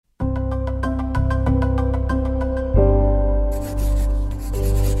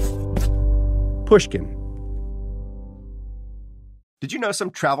Pushkin. Did you know some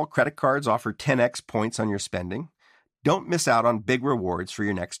travel credit cards offer 10x points on your spending? Don't miss out on big rewards for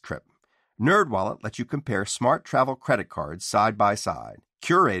your next trip. NerdWallet lets you compare smart travel credit cards side by side,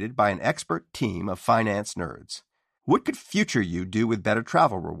 curated by an expert team of finance nerds. What could future you do with better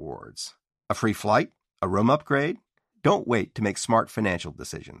travel rewards? A free flight? A room upgrade? Don't wait to make smart financial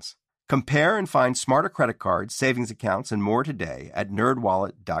decisions. Compare and find smarter credit cards, savings accounts, and more today at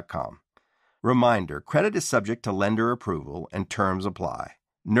nerdwallet.com. Reminder, credit is subject to lender approval and terms apply.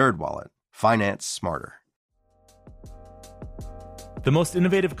 NerdWallet. Finance smarter. The most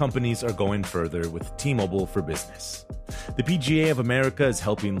innovative companies are going further with T-Mobile for Business. The PGA of America is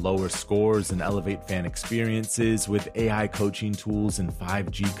helping lower scores and elevate fan experiences with AI coaching tools and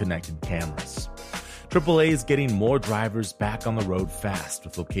 5G connected cameras. AAA is getting more drivers back on the road fast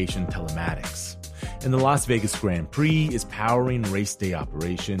with location telematics. And the Las Vegas Grand Prix is powering race day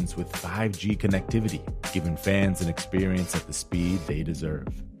operations with 5G connectivity, giving fans an experience at the speed they deserve.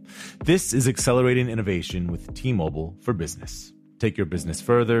 This is accelerating innovation with T-Mobile for Business. Take your business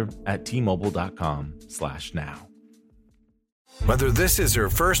further at T-Mobile.com/now. Whether this is her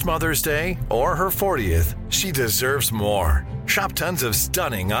first Mother's Day or her 40th, she deserves more. Shop tons of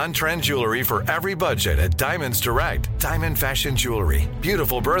stunning on-trend jewelry for every budget at Diamonds Direct. Diamond fashion jewelry,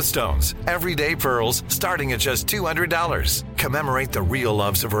 beautiful birthstones, everyday pearls starting at just $200. Commemorate the real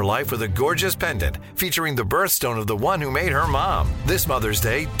loves of her life with a gorgeous pendant featuring the birthstone of the one who made her mom. This Mother's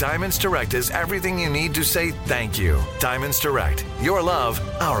Day, Diamonds Direct is everything you need to say thank you. Diamonds Direct. Your love,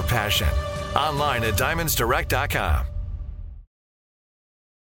 our passion. Online at diamondsdirect.com.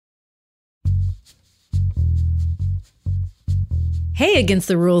 Hey, Against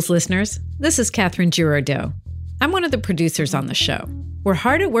the Rules listeners. This is Catherine Giroux. I'm one of the producers on the show. We're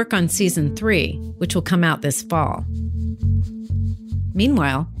hard at work on Season 3, which will come out this fall.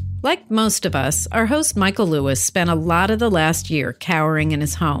 Meanwhile, like most of us, our host Michael Lewis spent a lot of the last year cowering in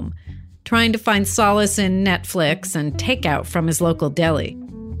his home, trying to find solace in Netflix and takeout from his local deli.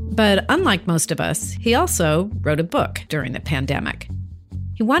 But unlike most of us, he also wrote a book during the pandemic.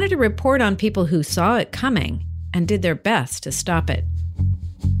 He wanted to report on people who saw it coming and did their best to stop it.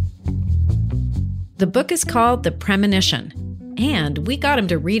 The book is called The Premonition, and we got him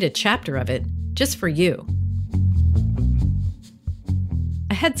to read a chapter of it just for you.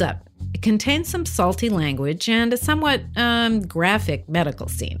 A heads up, it contains some salty language and a somewhat graphic medical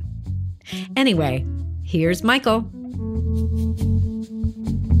scene. Anyway, here's Michael.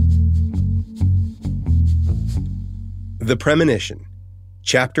 The Premonition,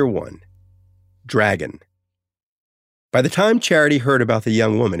 Chapter 1, Dragon. By the time Charity heard about the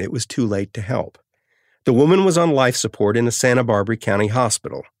young woman, it was too late to help. The woman was on life support in a Santa Barbara County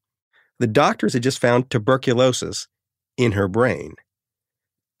hospital. The doctors had just found tuberculosis in her brain.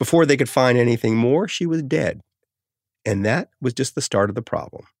 Before they could find anything more, she was dead. And that was just the start of the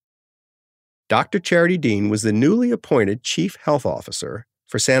problem. Dr. Charity Dean was the newly appointed Chief Health Officer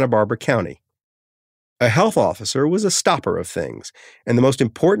for Santa Barbara County. A health officer was a stopper of things, and the most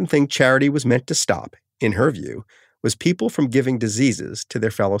important thing Charity was meant to stop, in her view, was people from giving diseases to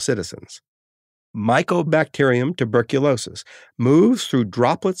their fellow citizens. Mycobacterium tuberculosis moves through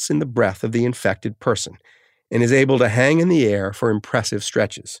droplets in the breath of the infected person and is able to hang in the air for impressive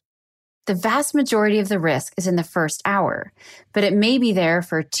stretches. The vast majority of the risk is in the first hour, but it may be there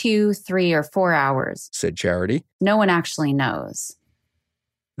for 2, 3, or 4 hours, said Charity. No one actually knows.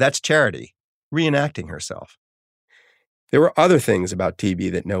 That's Charity, reenacting herself. There were other things about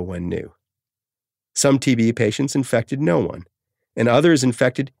TB that no one knew. Some TB patients infected no one, and others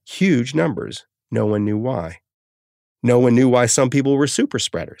infected huge numbers. No one knew why. No one knew why some people were super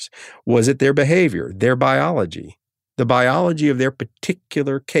spreaders. Was it their behavior, their biology, the biology of their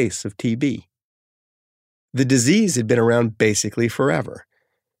particular case of TB? The disease had been around basically forever.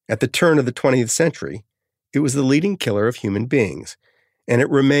 At the turn of the 20th century, it was the leading killer of human beings, and it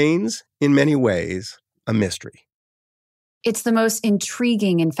remains, in many ways, a mystery. It's the most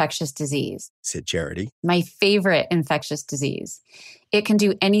intriguing infectious disease, said Charity. My favorite infectious disease. It can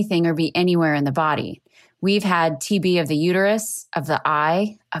do anything or be anywhere in the body. We've had TB of the uterus, of the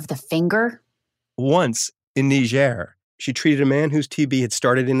eye, of the finger. Once, in Niger, she treated a man whose TB had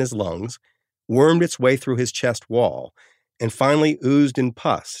started in his lungs, wormed its way through his chest wall, and finally oozed in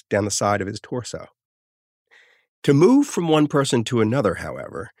pus down the side of his torso. To move from one person to another,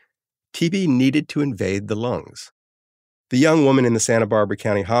 however, TB needed to invade the lungs. The young woman in the Santa Barbara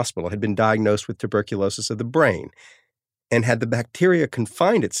County Hospital had been diagnosed with tuberculosis of the brain, and had the bacteria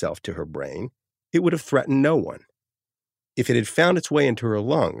confined itself to her brain, it would have threatened no one. If it had found its way into her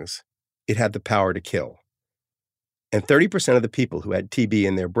lungs, it had the power to kill. And 30% of the people who had TB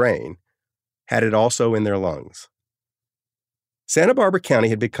in their brain had it also in their lungs. Santa Barbara County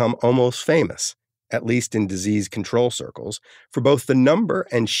had become almost famous, at least in disease control circles, for both the number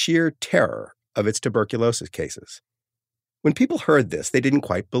and sheer terror of its tuberculosis cases. When people heard this, they didn't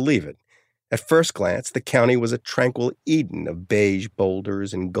quite believe it. At first glance, the county was a tranquil Eden of beige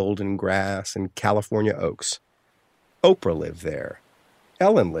boulders and golden grass and California oaks. Oprah lived there.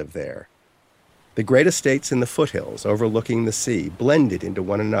 Ellen lived there. The great estates in the foothills overlooking the sea blended into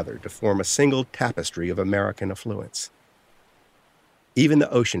one another to form a single tapestry of American affluence. Even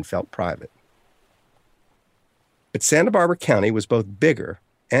the ocean felt private. But Santa Barbara County was both bigger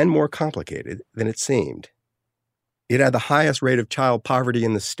and more complicated than it seemed. It had the highest rate of child poverty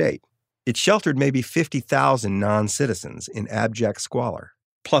in the state. It sheltered maybe 50,000 non-citizens in abject squalor.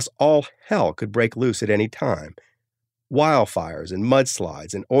 Plus, all hell could break loose at any time. Wildfires and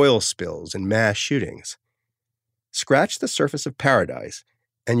mudslides and oil spills and mass shootings. Scratch the surface of paradise,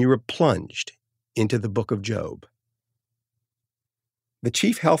 and you were plunged into the book of Job. The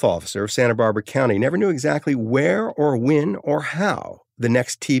chief health officer of Santa Barbara County never knew exactly where or when or how the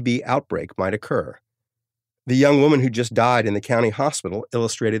next TB outbreak might occur. The young woman who just died in the county hospital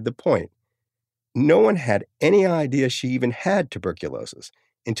illustrated the point. No one had any idea she even had tuberculosis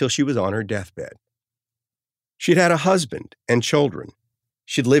until she was on her deathbed. She'd had a husband and children.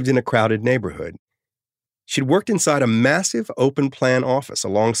 She'd lived in a crowded neighborhood. She'd worked inside a massive open-plan office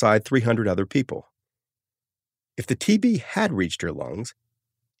alongside 300 other people. If the TB had reached her lungs,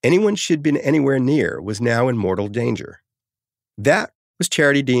 anyone she'd been anywhere near was now in mortal danger. That was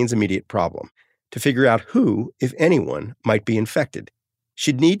Charity Dean's immediate problem, to figure out who, if anyone, might be infected.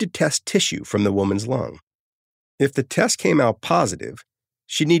 She'd need to test tissue from the woman's lung. If the test came out positive,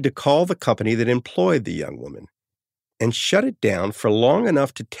 she'd need to call the company that employed the young woman and shut it down for long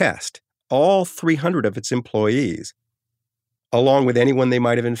enough to test all 300 of its employees, along with anyone they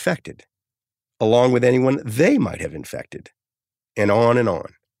might have infected, along with anyone they might have infected, and on and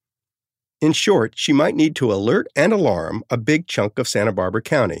on. In short, she might need to alert and alarm a big chunk of Santa Barbara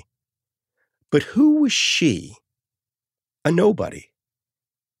County. But who was she? A nobody.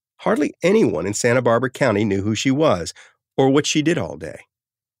 Hardly anyone in Santa Barbara County knew who she was or what she did all day.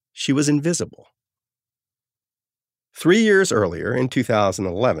 She was invisible. 3 years earlier, in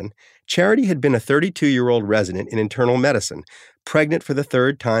 2011, Charity had been a 32-year-old resident in internal medicine, pregnant for the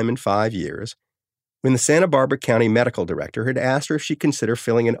third time in 5 years, when the Santa Barbara County medical director had asked her if she'd consider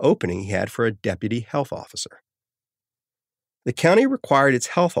filling an opening he had for a deputy health officer. The county required its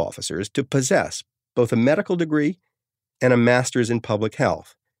health officers to possess both a medical degree and a master's in public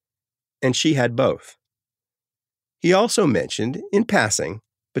health, and she had both. He also mentioned, in passing,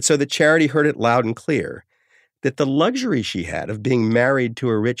 but so that Charity heard it loud and clear, that the luxury she had of being married to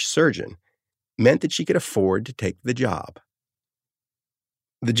a rich surgeon meant that she could afford to take the job.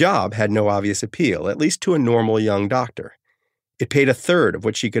 The job had no obvious appeal, at least to a normal young doctor. It paid a third of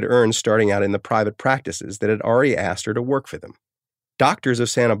what she could earn starting out in the private practices that had already asked her to work for them. Doctors of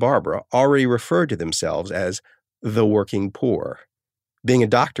Santa Barbara already referred to themselves as the working poor. Being a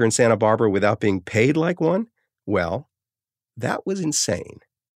doctor in Santa Barbara without being paid like one? Well, that was insane.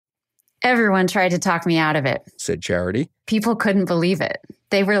 Everyone tried to talk me out of it, said Charity. People couldn't believe it.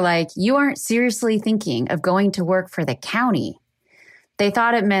 They were like, you aren't seriously thinking of going to work for the county. They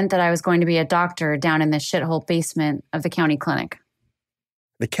thought it meant that I was going to be a doctor down in the shithole basement of the county clinic.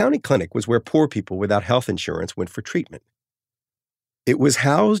 The county clinic was where poor people without health insurance went for treatment. It was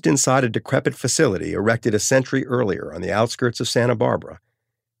housed inside a decrepit facility erected a century earlier on the outskirts of Santa Barbara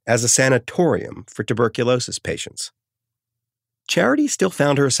as a sanatorium for tuberculosis patients. Charity still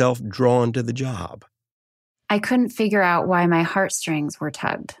found herself drawn to the job. I couldn't figure out why my heartstrings were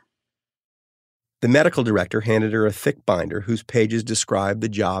tugged. The medical director handed her a thick binder whose pages described the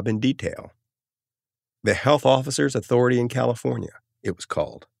job in detail. The Health Officers Authority in California, it was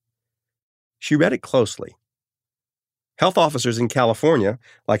called. She read it closely. Health officers in California,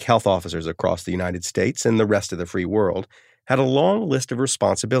 like health officers across the United States and the rest of the free world, had a long list of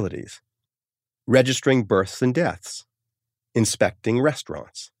responsibilities. Registering births and deaths, inspecting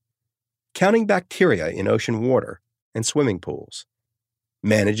restaurants, counting bacteria in ocean water and swimming pools,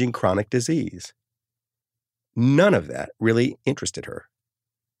 managing chronic disease. None of that really interested her.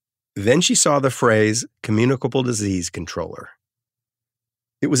 Then she saw the phrase communicable disease controller.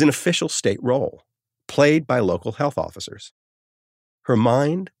 It was an official state role, played by local health officers. Her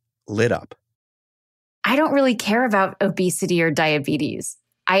mind lit up. I don't really care about obesity or diabetes.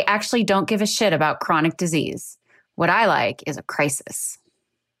 I actually don't give a shit about chronic disease. What I like is a crisis.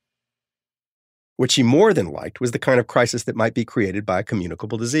 What she more than liked was the kind of crisis that might be created by a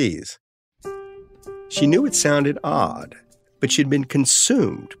communicable disease. She knew it sounded odd, but she'd been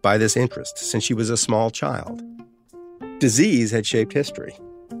consumed by this interest since she was a small child. Disease had shaped history.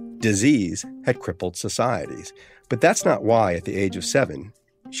 Disease had crippled societies. But that's not why, at the age of 7,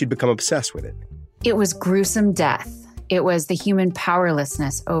 she'd become obsessed with it. It was gruesome death. It was the human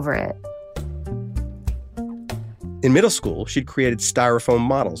powerlessness over it. In middle school, she'd created styrofoam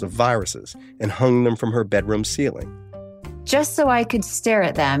models of viruses and hung them from her bedroom ceiling. Just so I could stare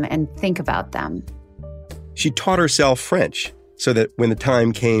at them and think about them. She taught herself French so that when the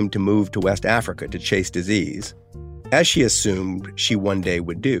time came to move to West Africa to chase disease, as she assumed she one day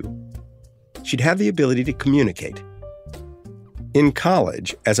would do, she'd have the ability to communicate. In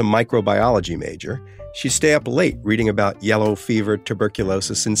college, as a microbiology major, she'd stay up late reading about yellow fever,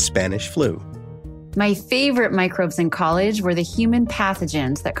 tuberculosis, and Spanish flu. My favorite microbes in college were the human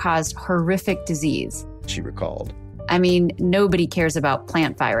pathogens that caused horrific disease, she recalled. I mean, nobody cares about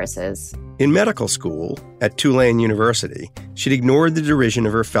plant viruses. In medical school at Tulane University, she'd ignored the derision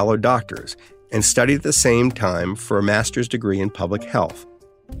of her fellow doctors and studied at the same time for a master's degree in public health,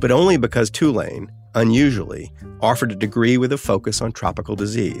 but only because Tulane, unusually, offered a degree with a focus on tropical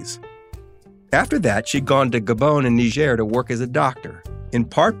disease. After that, she'd gone to Gabon and Niger to work as a doctor, in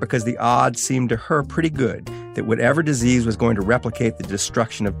part because the odds seemed to her pretty good that whatever disease was going to replicate the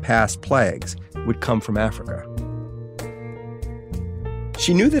destruction of past plagues would come from Africa.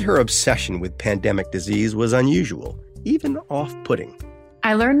 She knew that her obsession with pandemic disease was unusual, even off-putting.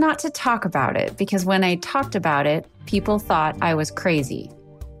 I learned not to talk about it because when I talked about it, people thought I was crazy.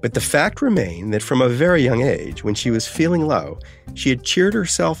 But the fact remained that from a very young age, when she was feeling low, she had cheered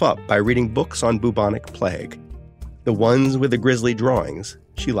herself up by reading books on bubonic plague. The ones with the grisly drawings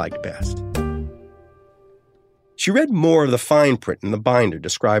she liked best. She read more of the fine print in the binder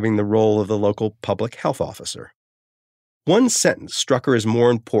describing the role of the local public health officer. One sentence struck her as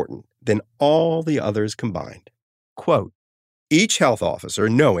more important than all the others combined. Quote, "Each health officer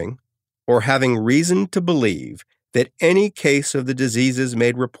knowing or having reason to believe that any case of the diseases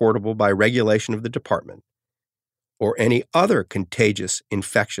made reportable by regulation of the department or any other contagious,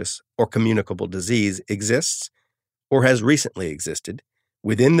 infectious, or communicable disease exists or has recently existed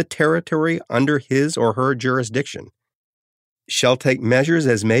within the territory under his or her jurisdiction shall take measures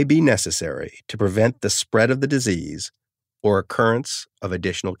as may be necessary to prevent the spread of the disease or occurrence of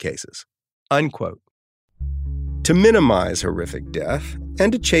additional cases." Unquote. To minimize horrific death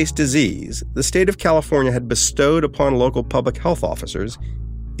and to chase disease, the state of California had bestowed upon local public health officers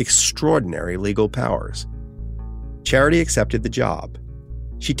extraordinary legal powers. Charity accepted the job.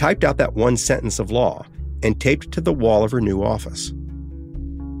 She typed out that one sentence of law and taped it to the wall of her new office.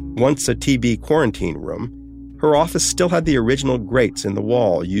 Once a TB quarantine room, her office still had the original grates in the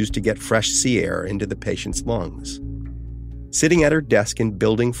wall used to get fresh sea air into the patient's lungs. Sitting at her desk in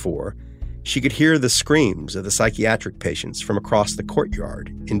Building 4, she could hear the screams of the psychiatric patients from across the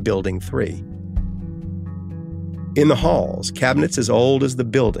courtyard in Building 3. In the halls, cabinets as old as the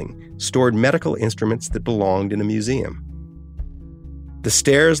building stored medical instruments that belonged in a museum. The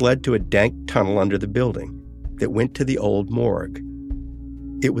stairs led to a dank tunnel under the building that went to the old morgue.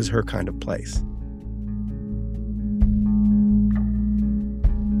 It was her kind of place.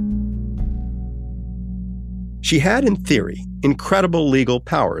 She had, in theory, incredible legal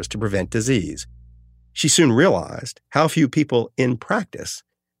powers to prevent disease. She soon realized how few people in practice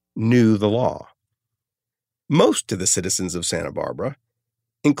knew the law. Most of the citizens of Santa Barbara,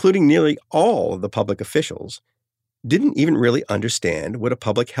 including nearly all of the public officials, didn't even really understand what a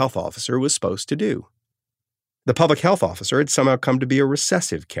public health officer was supposed to do. The public health officer had somehow come to be a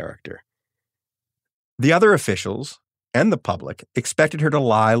recessive character. The other officials and the public expected her to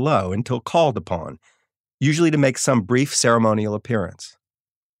lie low until called upon, usually to make some brief ceremonial appearance.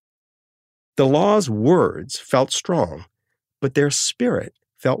 The law's words felt strong, but their spirit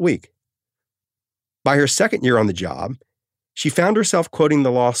felt weak. By her second year on the job, she found herself quoting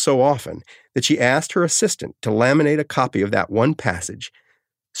the law so often that she asked her assistant to laminate a copy of that one passage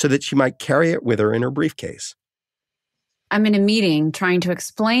so that she might carry it with her in her briefcase. I'm in a meeting trying to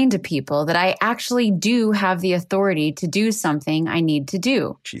explain to people that I actually do have the authority to do something I need to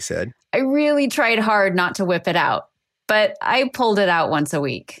do, she said. I really tried hard not to whip it out, but I pulled it out once a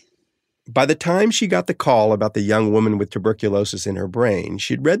week. By the time she got the call about the young woman with tuberculosis in her brain,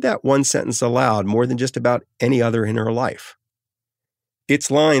 she'd read that one sentence aloud more than just about any other in her life. Its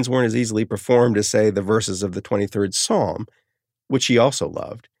lines weren't as easily performed as, say, the verses of the 23rd Psalm, which she also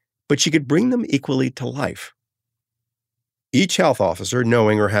loved, but she could bring them equally to life. Each health officer,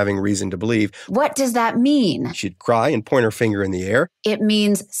 knowing or having reason to believe, "What does that mean?" she'd cry and point her finger in the air. "It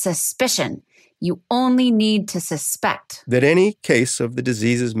means suspicion. You only need to suspect that any case of the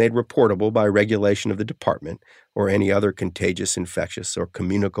disease is made reportable by regulation of the department, or any other contagious, infectious, or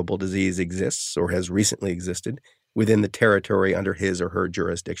communicable disease exists or has recently existed within the territory under his or her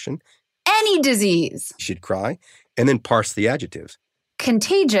jurisdiction. Any disease, She'd cry, and then parse the adjectives.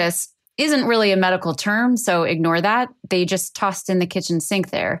 Contagious isn't really a medical term, so ignore that. They just tossed in the kitchen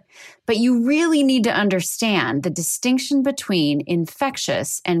sink there. But you really need to understand the distinction between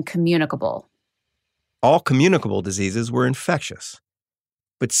infectious and communicable. All communicable diseases were infectious,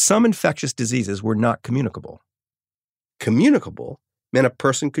 but some infectious diseases were not communicable. Communicable meant a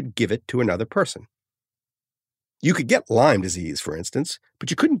person could give it to another person. You could get Lyme disease, for instance, but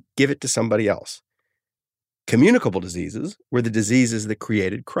you couldn't give it to somebody else. Communicable diseases were the diseases that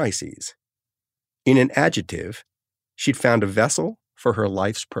created crises. In an adjective, she'd found a vessel for her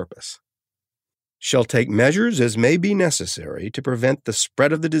life's purpose. Shall take measures as may be necessary to prevent the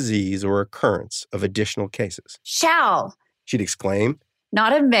spread of the disease or occurrence of additional cases. Shall, She'd exclaim.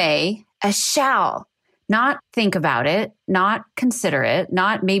 not a may, a shall. Not think about it, not consider it,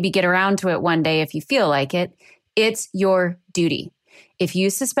 not maybe get around to it one day if you feel like it. It's your duty. If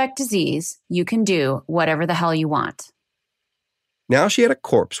you suspect disease, you can do whatever the hell you want. Now she had a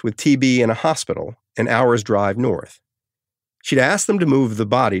corpse with TB in a hospital an hour's drive north. She'd asked them to move the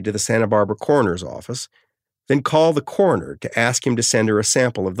body to the Santa Barbara coroner's office, then call the coroner to ask him to send her a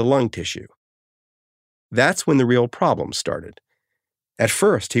sample of the lung tissue. That's when the real problem started. At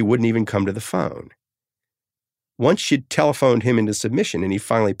first, he wouldn't even come to the phone. Once she'd telephoned him into submission and he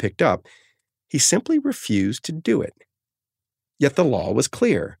finally picked up, he simply refused to do it. Yet the law was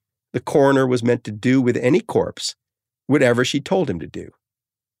clear. The coroner was meant to do with any corpse whatever she told him to do.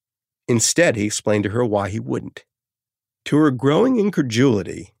 Instead, he explained to her why he wouldn't. To her growing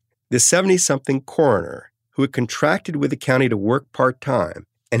incredulity, the 70-something coroner, who had contracted with the county to work part-time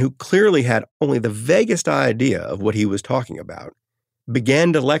and who clearly had only the vaguest idea of what he was talking about,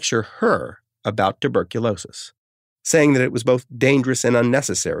 began to lecture her about tuberculosis, saying that it was both dangerous and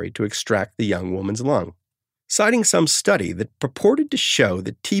unnecessary to extract the young woman's lung, citing some study that purported to show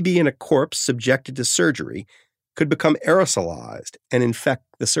that TB in a corpse subjected to surgery could become aerosolized and infect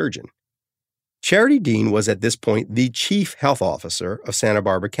the surgeon. Charity Dean was at this point the chief health officer of Santa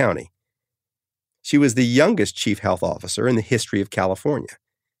Barbara County. She was the youngest chief health officer in the history of California.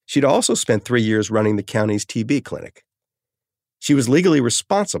 She'd also spent 3 years running the county's TB clinic. She was legally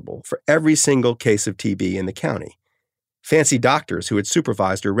responsible for every single case of TB in the county. Fancy doctors who had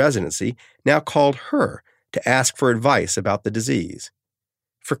supervised her residency now called her to ask for advice about the disease.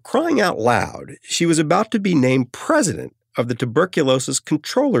 For crying out loud, she was about to be named president of the Tuberculosis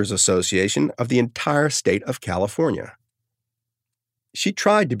Controllers Association of the entire state of California. She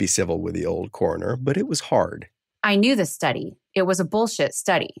tried to be civil with the old coroner, but it was hard. I knew the study. It was a bullshit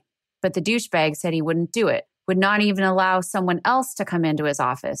study. But the douchebag said he wouldn't do it, would not even allow someone else to come into his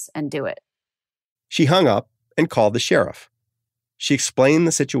office and do it. She hung up and called the sheriff. She explained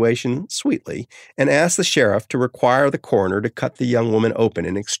the situation sweetly and asked the sheriff to require the coroner to cut the young woman open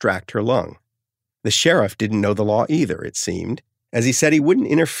and extract her lung. The sheriff didn't know the law either, it seemed, as he said he wouldn't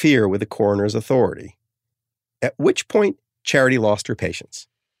interfere with the coroner's authority. At which point, Charity lost her patience.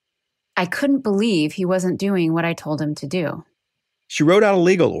 I couldn't believe he wasn't doing what I told him to do. She wrote out a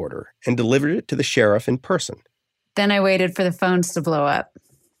legal order and delivered it to the sheriff in person. Then I waited for the phones to blow up.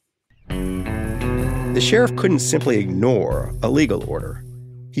 The sheriff couldn't simply ignore a legal order.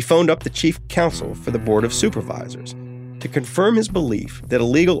 He phoned up the chief counsel for the Board of Supervisors to confirm his belief that a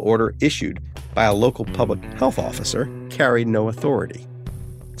legal order issued by a local public health officer carried no authority.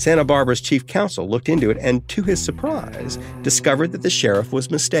 Santa Barbara's chief counsel looked into it and, to his surprise, discovered that the sheriff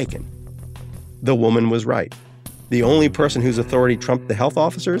was mistaken. The woman was right. The only person whose authority trumped the health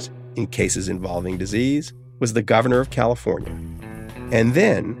officers in cases involving disease was the governor of California. And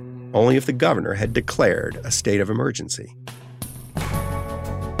then, only if the governor had declared a state of emergency.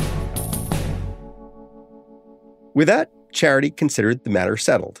 With that, Charity considered the matter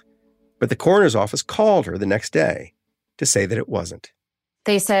settled, but the coroner's office called her the next day to say that it wasn't.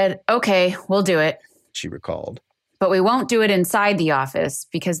 They said, okay, we'll do it. She recalled. But we won't do it inside the office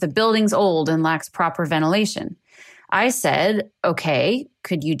because the building's old and lacks proper ventilation. I said, okay,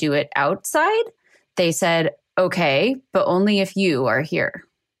 could you do it outside? They said, okay, but only if you are here.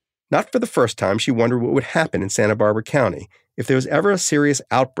 Not for the first time, she wondered what would happen in Santa Barbara County if there was ever a serious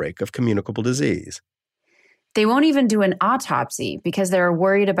outbreak of communicable disease. They won't even do an autopsy because they're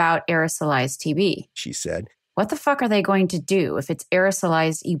worried about aerosolized TB, she said. What the fuck are they going to do if it's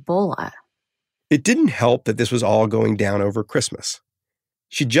aerosolized Ebola? It didn't help that this was all going down over Christmas.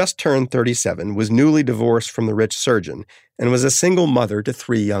 She just turned 37, was newly divorced from the rich surgeon, and was a single mother to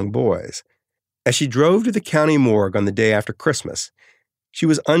 3 young boys. As she drove to the county morgue on the day after Christmas, she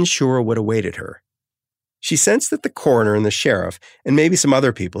was unsure what awaited her. She sensed that the coroner and the sheriff and maybe some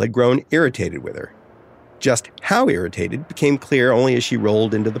other people had grown irritated with her. Just how irritated became clear only as she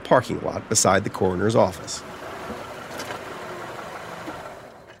rolled into the parking lot beside the coroner's office.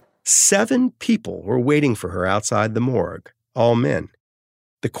 7 people were waiting for her outside the morgue, all men.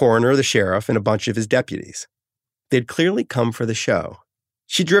 The coroner, the sheriff, and a bunch of his deputies. They'd clearly come for the show.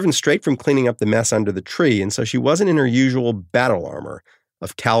 She'd driven straight from cleaning up the mess under the tree, and so she wasn't in her usual battle armor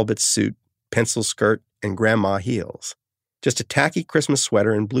of Talbot's suit, pencil skirt, and grandma heels. Just a tacky Christmas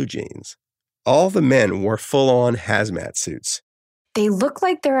sweater and blue jeans. All the men wore full-on hazmat suits. They look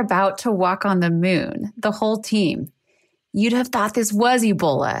like they're about to walk on the moon, the whole team. You'd have thought this was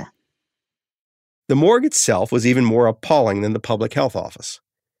Ebola. The morgue itself was even more appalling than the public health office.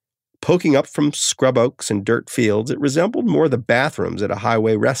 Poking up from scrub oaks and dirt fields, it resembled more the bathrooms at a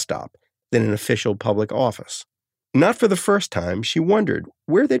highway rest stop than an official public office. Not for the first time, she wondered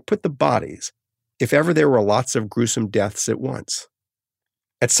where they'd put the bodies, if ever there were lots of gruesome deaths at once.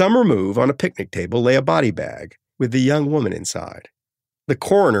 At some remove, on a picnic table, lay a body bag with the young woman inside. The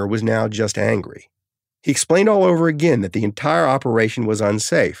coroner was now just angry. He explained all over again that the entire operation was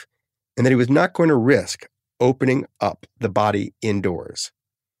unsafe and that he was not going to risk opening up the body indoors.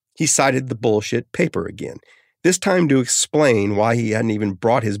 He cited the bullshit paper again, this time to explain why he hadn't even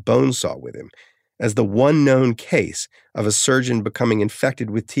brought his bone saw with him, as the one known case of a surgeon becoming infected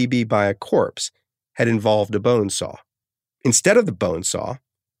with TB by a corpse had involved a bone saw. Instead of the bone saw,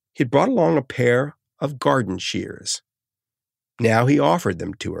 he'd brought along a pair of garden shears. Now he offered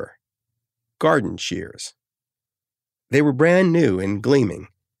them to her. Garden shears. They were brand new and gleaming,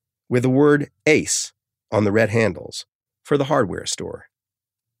 with the word ACE on the red handles, for the hardware store.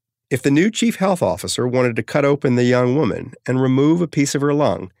 If the new chief health officer wanted to cut open the young woman and remove a piece of her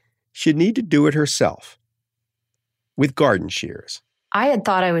lung, she'd need to do it herself. With garden shears. I had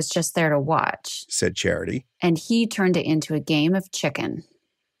thought I was just there to watch, said Charity. And he turned it into a game of chicken.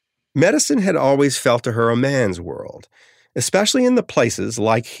 Medicine had always felt to her a man's world, especially in the places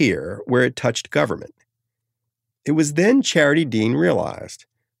like here where it touched government. It was then Charity Dean realized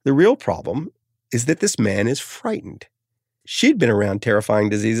the real problem is that this man is frightened. She'd been around terrifying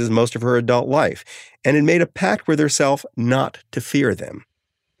diseases most of her adult life and had made a pact with herself not to fear them.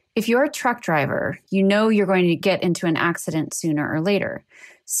 If you're a truck driver, you know you're going to get into an accident sooner or later.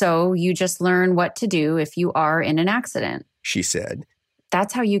 So you just learn what to do if you are in an accident, she said.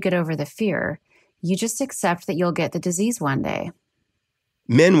 That's how you get over the fear. You just accept that you'll get the disease one day.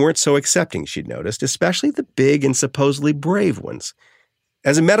 Men weren't so accepting, she'd noticed, especially the big and supposedly brave ones.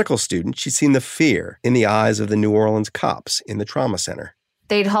 As a medical student, she'd seen the fear in the eyes of the New Orleans cops in the trauma center.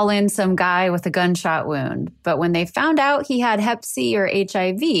 They'd haul in some guy with a gunshot wound, but when they found out he had Hep C or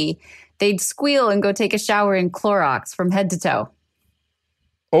HIV, they'd squeal and go take a shower in Clorox from head to toe.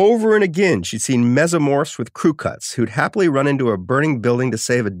 Over and again, she'd seen mesomorphs with crew cuts who'd happily run into a burning building to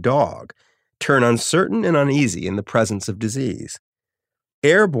save a dog, turn uncertain and uneasy in the presence of disease.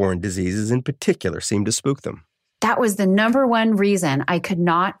 Airborne diseases in particular seemed to spook them. That was the number one reason I could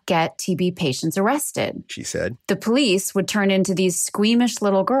not get TB patients arrested, she said. The police would turn into these squeamish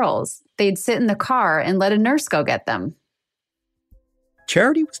little girls. They'd sit in the car and let a nurse go get them.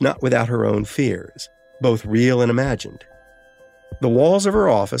 Charity was not without her own fears, both real and imagined. The walls of her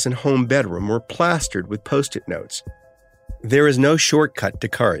office and home bedroom were plastered with Post-it notes. There is no shortcut to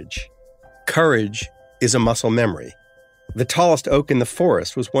courage. Courage is a muscle memory. The tallest oak in the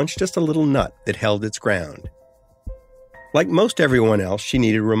forest was once just a little nut that held its ground. Like most everyone else, she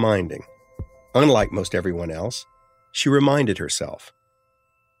needed reminding. Unlike most everyone else, she reminded herself.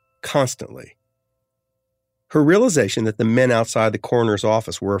 Constantly. Her realization that the men outside the coroner's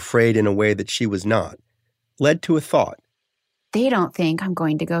office were afraid in a way that she was not led to a thought. They don't think I'm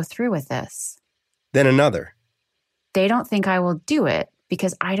going to go through with this. Then another. They don't think I will do it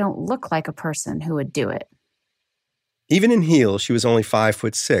because I don't look like a person who would do it. Even in heels, she was only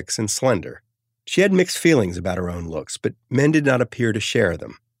 5'6" and slender. She had mixed feelings about her own looks, but men did not appear to share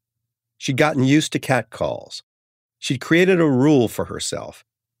them. She'd gotten used to catcalls. She'd created a rule for herself.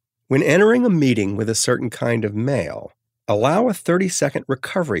 When entering a meeting with a certain kind of male, allow a 30-second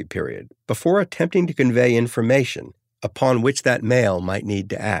recovery period before attempting to convey information upon which that male might need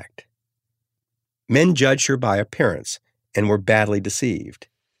to act. Men judged her by appearance and were badly deceived.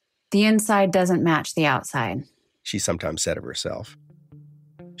 The inside doesn't match the outside, she sometimes said of herself.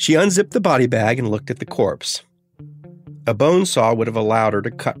 She unzipped the body bag and looked at the corpse. A bone saw would have allowed her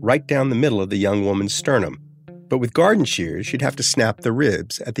to cut right down the middle of the young woman's sternum, but with garden shears, she'd have to snap the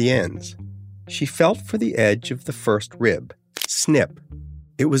ribs at the ends. She felt for the edge of the first rib. Snip.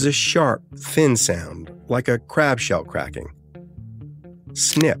 It was a sharp, thin sound, like a crab shell cracking.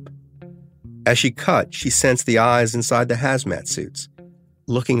 Snip. As she cut, she sensed the eyes inside the hazmat suits,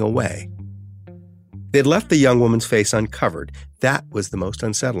 looking away. They'd left the young woman's face uncovered. That was the most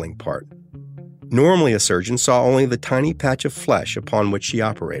unsettling part. Normally, a surgeon saw only the tiny patch of flesh upon which she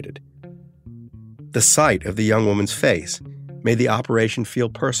operated. The sight of the young woman's face made the operation feel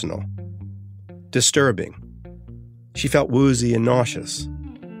personal, disturbing. She felt woozy and nauseous.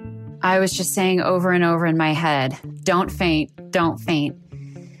 I was just saying over and over in my head, don't faint, don't faint.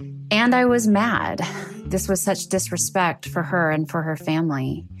 And I was mad. This was such disrespect for her and for her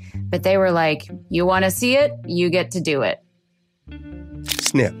family. But they were like, you want to see it? You get to do it.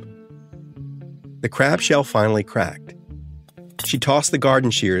 Snip. The crab shell finally cracked. She tossed the garden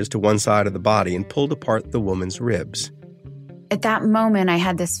shears to one side of the body and pulled apart the woman's ribs. At that moment, I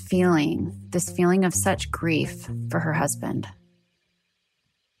had this feeling of such grief for her husband.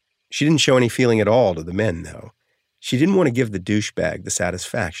 She didn't show any feeling at all to the men, though. She didn't want to give the douchebag the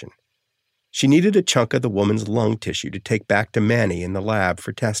satisfaction. She needed a chunk of the woman's lung tissue to take back to Manny in the lab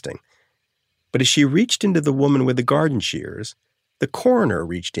for testing. But as she reached into the woman with the garden shears, the coroner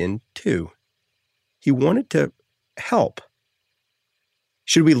reached in, too. He wanted to help.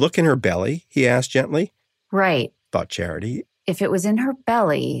 Should we look in her belly? He asked gently. Right, thought Charity. If it was in her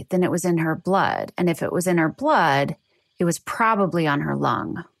belly, then it was in her blood. And if it was in her blood, it was probably on her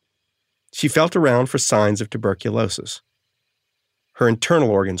lung. She felt around for signs of tuberculosis. Her internal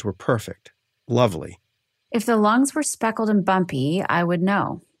organs were perfect, lovely. If the lungs were speckled and bumpy, I would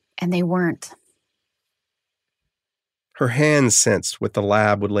know. And they weren't. Her hands sensed what the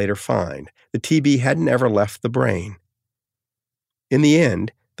lab would later find. The TB hadn't ever left the brain. In the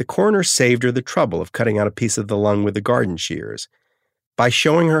end, the coroner saved her the trouble of cutting out a piece of the lung with the garden shears by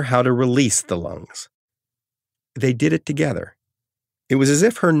showing her how to release the lungs. They did it together. It was as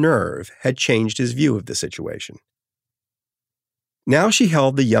if her nerve had changed his view of the situation. Now she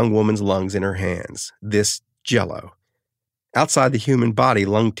held the young woman's lungs in her hands, this jello. Outside the human body,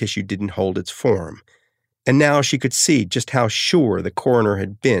 lung tissue didn't hold its form. And now she could see just how sure the coroner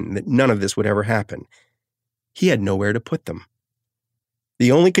had been that none of this would ever happen. He had nowhere to put them.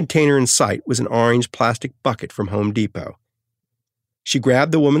 The only container in sight was an orange plastic bucket from Home Depot. She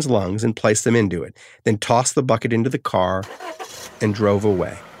grabbed the woman's lungs and placed them into it, then tossed the bucket into the car and drove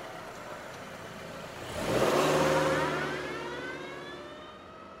away.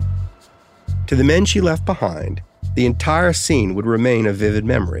 To the men she left behind, the entire scene would remain a vivid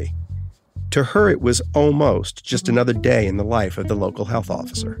memory. To her, it was almost just another day in the life of the local health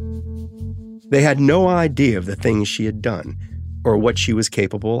officer. They had no idea of the things she had done or what she was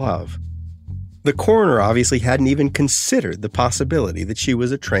capable of. The coroner obviously hadn't even considered the possibility that she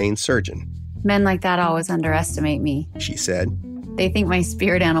was a trained surgeon. Men like that always underestimate me, she said. They think my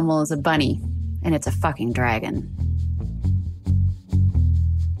spirit animal is a bunny, and it's a fucking dragon.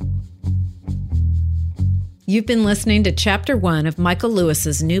 You've been listening to Chapter 1 of Michael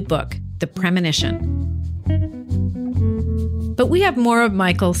Lewis's new book, The Premonition. But we have more of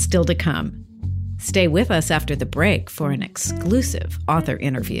Michael still to come. Stay with us after the break for an exclusive author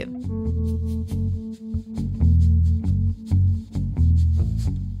interview.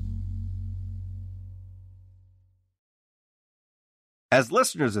 As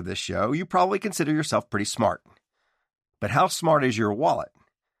listeners of this show, you probably consider yourself pretty smart. But how smart is your wallet?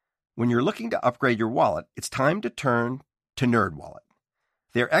 When you're looking to upgrade your wallet, it's time to turn to NerdWallet.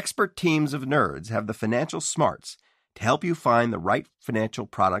 Their expert teams of nerds have the financial smarts to help you find the right financial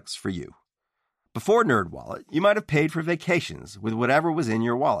products for you. Before NerdWallet, you might have paid for vacations with whatever was in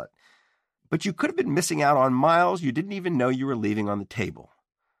your wallet. But you could have been missing out on miles you didn't even know you were leaving on the table.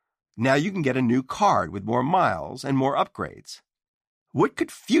 Now you can get a new card with more miles and more upgrades. What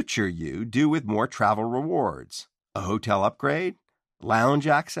could future you do with more travel rewards? A hotel upgrade? Lounge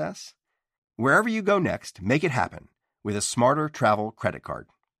access? Wherever you go next, make it happen with a smarter travel credit card.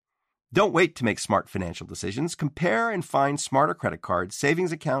 Don't wait to make smart financial decisions. Compare and find smarter credit cards,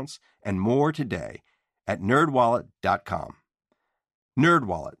 savings accounts, and more today at nerdwallet.com.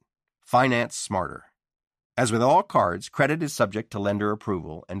 NerdWallet. Finance smarter. As with all cards, credit is subject to lender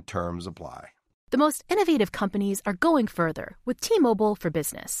approval and terms apply. The most innovative companies are going further with T-Mobile for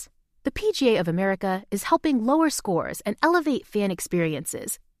Business. The PGA of America is helping lower scores and elevate fan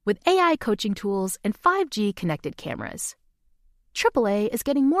experiences with AI coaching tools and 5G connected cameras. AAA is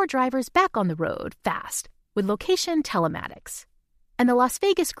getting more drivers back on the road fast with location telematics. And the Las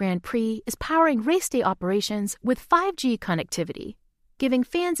Vegas Grand Prix is powering race day operations with 5G connectivity, giving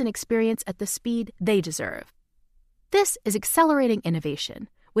fans an experience at the speed they deserve. This is accelerating innovation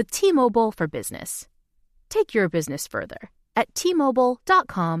with T-Mobile for Business. Take your business further at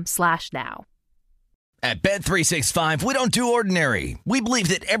T-Mobile.com/now. At Bet365, we don't do ordinary. We believe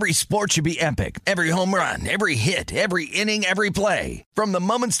that every sport should be epic. Every home run, every hit, every inning, every play. From the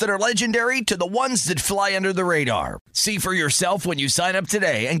moments that are legendary to the ones that fly under the radar. See for yourself when you sign up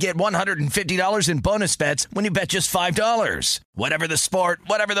today and get $150 in bonus bets when you bet just $5. Whatever the sport,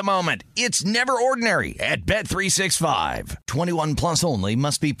 whatever the moment, it's never ordinary at Bet365. 21 plus only.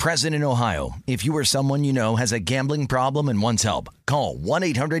 Must be present in Ohio. If you or someone you know has a gambling problem and wants help, call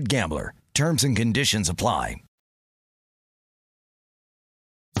 1-800-GAMBLER. Terms and conditions apply.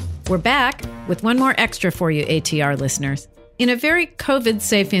 We're back with one more extra for you, ATR listeners. In a very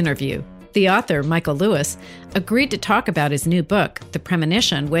COVID-safe interview, the author, Michael Lewis, agreed to talk about his new book, The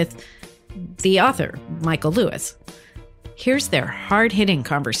Premonition, with the author, Michael Lewis. Here's their hard-hitting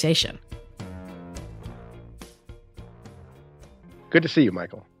conversation. Good to see you,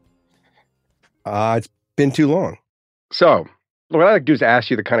 Michael. It's been too long. So, what I like to do is ask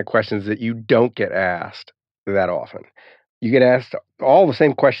you the kind of questions that you don't get asked that often. You get asked all the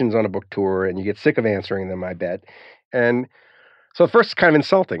same questions on a book tour, and you get sick of answering them, I bet. And so the first is kind of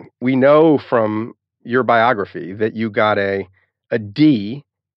insulting. We know from your biography that you got a D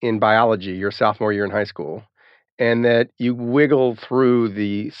in biology your sophomore year in high school, and that you wiggled through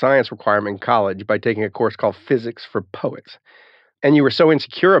the science requirement in college by taking a course called Physics for Poets. And you were so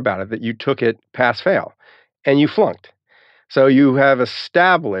insecure about it that you took it pass-fail, and you flunked. So you have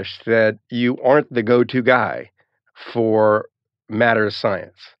established that you aren't the go-to guy for matters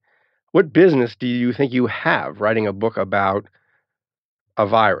science. What business do you think you have writing a book about a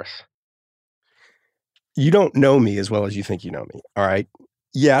virus? You don't know me as well as you think you know me, all right?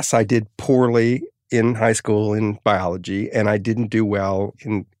 Yes, I did poorly in high school in biology, and I didn't do well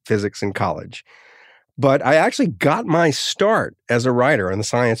in physics in college. But I actually got my start as a writer on the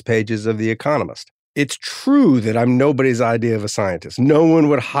science pages of The Economist. It's true that I'm nobody's idea of a scientist. No one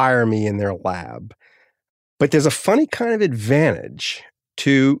would hire me in their lab. But there's a funny kind of advantage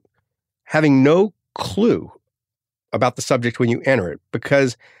to having no clue about the subject when you enter it,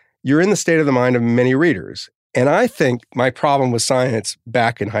 because you're in the state of the mind of many readers. And I think my problem with science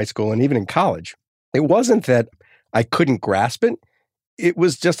back in high school and even in college, it wasn't that I couldn't grasp it. It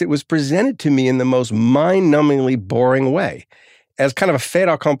was presented to me in the most mind-numbingly boring way, as kind of a fait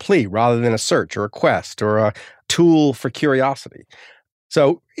accompli rather than a search or a quest or a tool for curiosity.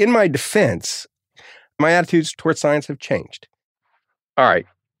 So in my defense, my attitudes towards science have changed. All right,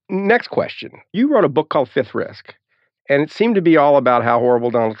 next question. You wrote a book called Fifth Risk, and it seemed to be all about how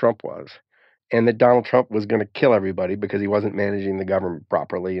horrible Donald Trump was, and that Donald Trump was going to kill everybody because he wasn't managing the government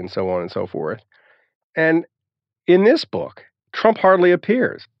properly and so on and so forth. And in this book, Trump hardly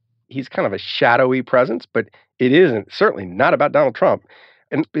appears. He's kind of a shadowy presence, but it isn't, certainly not about Donald Trump.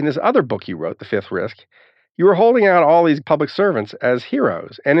 And in this other book you wrote, The Fifth Risk, you were holding out all these public servants as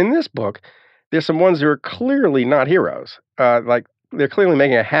heroes. And in this book, there's some ones who are clearly not heroes. Like they're clearly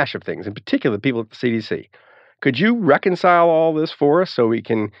making a hash of things, in particular the people at the CDC. Could you reconcile all this for us so we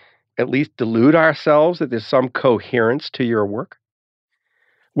can at least delude ourselves that there's some coherence to your work?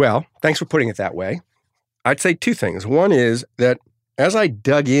 Well, thanks for putting it that way. I'd say two things. One is that as I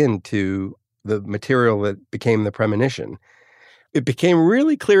dug into the material that became The Premonition, it became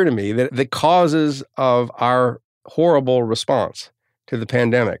really clear to me that the causes of our horrible response to the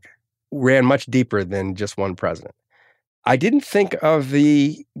pandemic ran much deeper than just one president. I didn't think of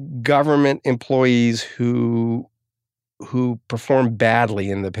the government employees who performed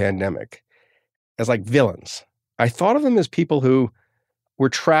badly in the pandemic as like villains. I thought of them as people who were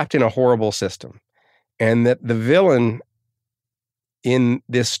trapped in a horrible system, and that the villain in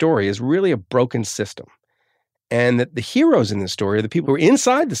this story is really a broken system. And that the heroes in this story are the people who are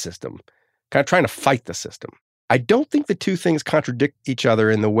inside the system, kind of trying to fight the system. I don't think the two things contradict each other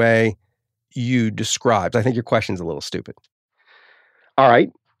in the way you described. I think your question's a little stupid. All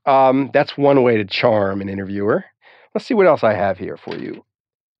right. That's one way to charm an interviewer. Let's see what else I have here for you.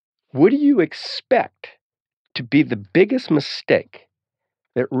 What do you expect to be the biggest mistake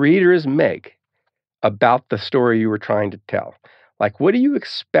that readers make about the story you were trying to tell? Like, what do you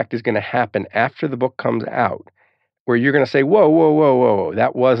expect is going to happen after the book comes out where you're going to say, whoa,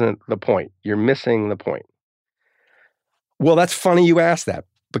 that wasn't the point. You're missing the point. Well, that's funny you asked that,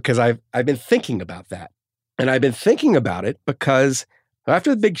 because I've been thinking about that. And I've been thinking about it because after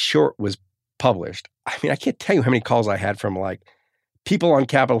The Big Short was published, I mean, I can't tell you how many calls I had from like people on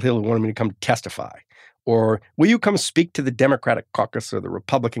Capitol Hill who wanted me to come testify, or will you come speak to the Democratic caucus or the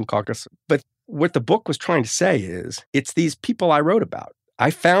Republican caucus? But what the book was trying to say is, it's these people I wrote about. I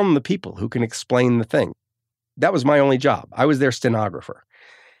found the people who can explain the thing. That was my only job. I was their stenographer.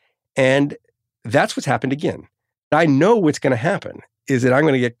 And that's what's happened again. I know what's going to happen is that I'm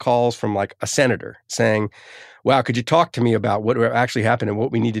going to get calls from like a senator saying, wow, could you talk to me about what actually happened and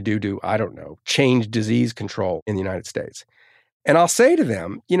what we need to do to, I don't know, change disease control in the United States? And I'll say to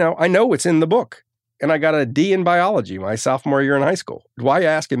them, I know what's in the book. And I got a D in biology my sophomore year in high school. Why are you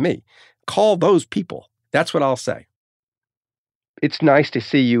asking me? Call those people. That's what I'll say. It's nice to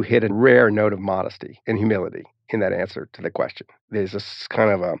see you hit a rare note of modesty and humility in that answer to the question. There's this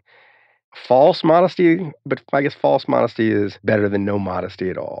kind of a false modesty, but I guess false modesty is better than no modesty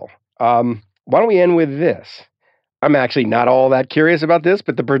at all. Why don't we end with this? I'm actually not all that curious about this,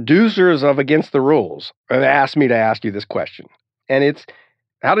 but the producers of Against the Rules have asked me to ask you this question. And it's,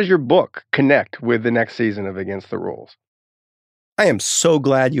 how does your book connect with the next season of Against the Rules? I am so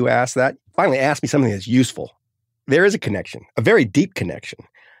glad you asked that. Finally asked me something that's useful. There is a connection, a very deep connection.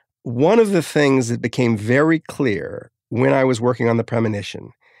 One of the things that became very clear when I was working on the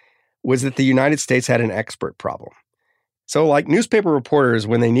Premonition was that the United States had an expert problem. So like newspaper reporters,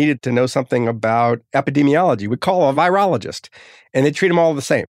 when they needed to know something about epidemiology, would call a virologist and they'd treat them all the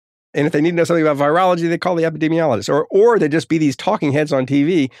same. And if they need to know something about virology, they call the epidemiologist. Or they'd just be these talking heads on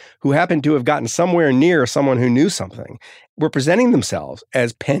TV who happened to have gotten somewhere near someone who knew something, were presenting themselves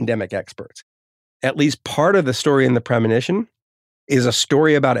as pandemic experts. At least part of the story in the Premonition is a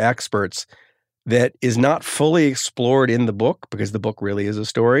story about experts that is not fully explored in the book, because the book really is a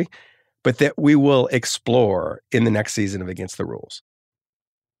story, but that we will explore in the next season of Against the Rules.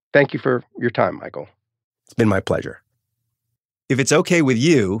 Thank you for your time, Michael. It's been my pleasure. If it's okay with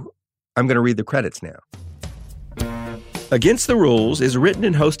you, I'm going to read the credits now. Against the Rules is written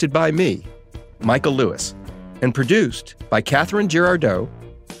and hosted by me, Michael Lewis, and produced by Catherine Girardeau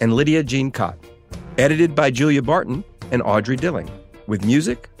and Lydia Jean Cott. Edited by Julia Barton and Audrey Dilling, with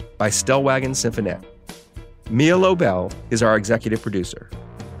music by Stellwagen Symphonette. Mia Lobel is our executive producer.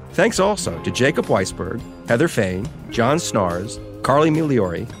 Thanks also to Jacob Weisberg, Heather Fain, John Snars, Carly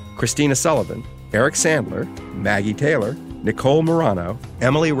Migliori, Christina Sullivan, Eric Sandler, Maggie Taylor, Nicole Morano,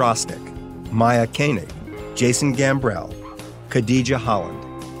 Emily Rosnick, Maya Koenig, Jason Gambrell, Khadija Holland,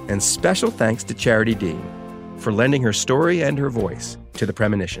 and special thanks to Charity Dean for lending her story and her voice to the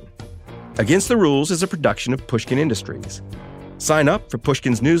Premonition. Against the Rules is a production of Pushkin Industries. Sign up for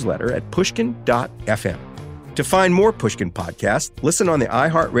Pushkin's newsletter at pushkin.fm. To find more Pushkin podcasts, listen on the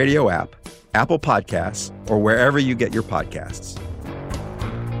iHeartRadio app, Apple Podcasts, or wherever you get your podcasts.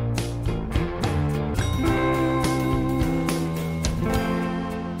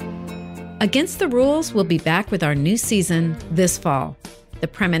 Against the Rules will be back with our new season this fall. The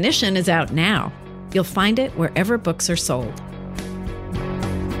Premonition is out now. You'll find it wherever books are sold.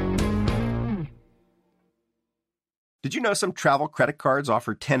 Did you know some travel credit cards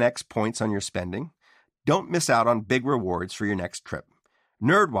offer 10x points on your spending? Don't miss out on big rewards for your next trip.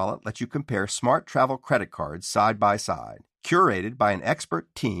 NerdWallet lets you compare smart travel credit cards side by side, curated by an expert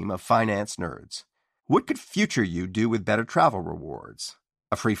team of finance nerds. What could future you do with better travel rewards?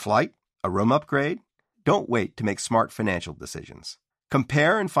 A free flight? A room upgrade? Don't wait to make smart financial decisions.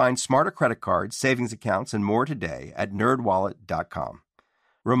 Compare and find smarter credit cards, savings accounts, and more today at nerdwallet.com.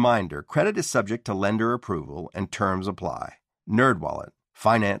 Reminder, credit is subject to lender approval and terms apply. NerdWallet.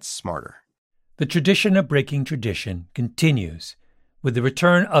 Finance smarter. The tradition of breaking tradition continues with the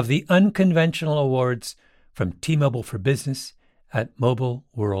return of the Unconventional Awards from T-Mobile for Business at Mobile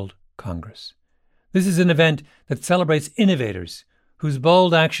World Congress. This is an event that celebrates innovators whose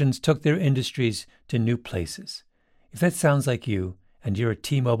bold actions took their industries to new places. If that sounds like you and you're a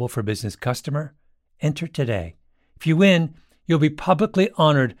T-Mobile for Business customer, enter today. If you win, you'll be publicly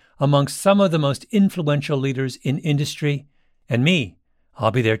honored amongst some of the most influential leaders in industry. And me, I'll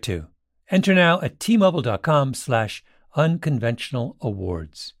be there too. Enter now at tmobile.com/unconventional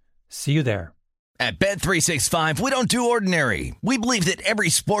awards. See you there. At Bet365, we don't do ordinary. We believe that every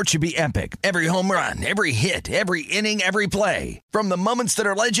sport should be epic. Every home run, every hit, every inning, every play. From the moments that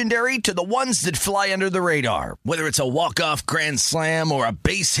are legendary to the ones that fly under the radar. Whether it's a walk-off grand slam or a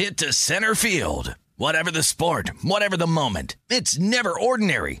base hit to center field. Whatever the sport, whatever the moment. It's never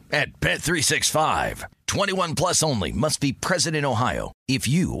ordinary at Bet365. 21 plus only. Must be present in Ohio. If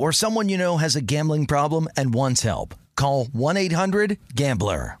you or someone you know has a gambling problem and wants help, call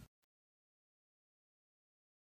 1-800-GAMBLER.